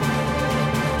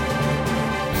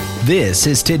This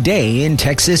is Today in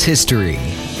Texas History.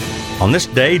 On this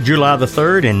day, July the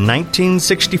 3rd in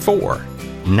 1964,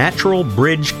 Natural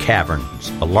Bridge Caverns,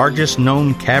 the largest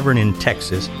known cavern in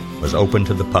Texas, was opened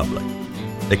to the public.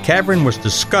 The cavern was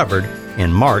discovered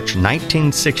in March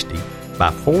 1960 by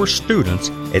 4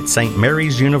 students at St.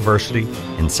 Mary's University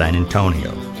in San Antonio.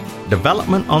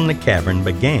 Development on the cavern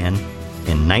began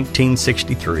in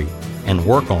 1963, and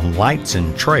work on lights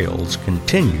and trails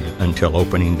continued until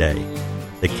opening day.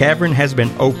 The cavern has been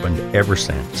opened ever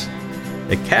since.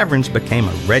 The caverns became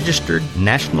a registered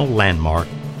national landmark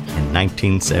in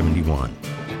 1971.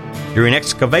 During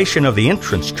excavation of the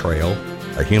entrance trail,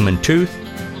 a human tooth,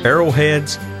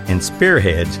 arrowheads, and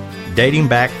spearheads dating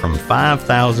back from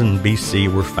 5000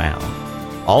 BC were found.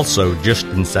 Also, just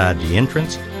inside the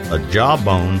entrance, a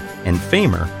jawbone and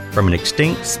femur from an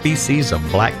extinct species of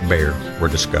black bear were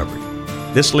discovered.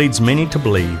 This leads many to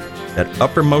believe that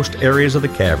uppermost areas of the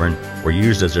cavern were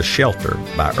used as a shelter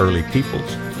by early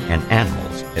peoples and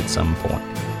animals at some point.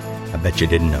 I bet you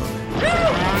didn't know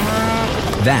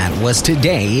that. That was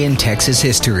Today in Texas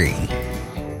History.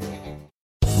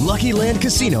 Lucky Land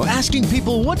Casino, asking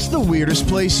people, what's the weirdest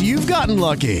place you've gotten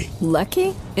lucky?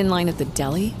 Lucky? In line at the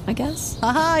deli, I guess?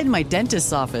 Aha, in my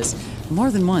dentist's office. More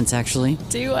than once, actually.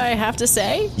 Do I have to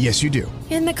say? Yes, you do.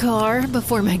 In the car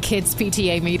before my kids'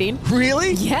 PTA meeting.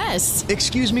 Really? Yes.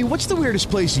 Excuse me, what's the weirdest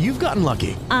place you've gotten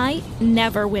lucky? I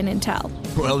never win and tell.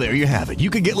 Well, there you have it. You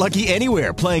can get lucky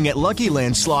anywhere, playing at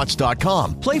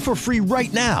LuckyLandSlots.com. Play for free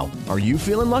right now. Are you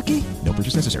feeling lucky? No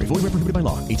purchase necessary. Void where prohibited by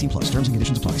law. 18+. Terms and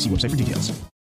conditions apply. See website for details.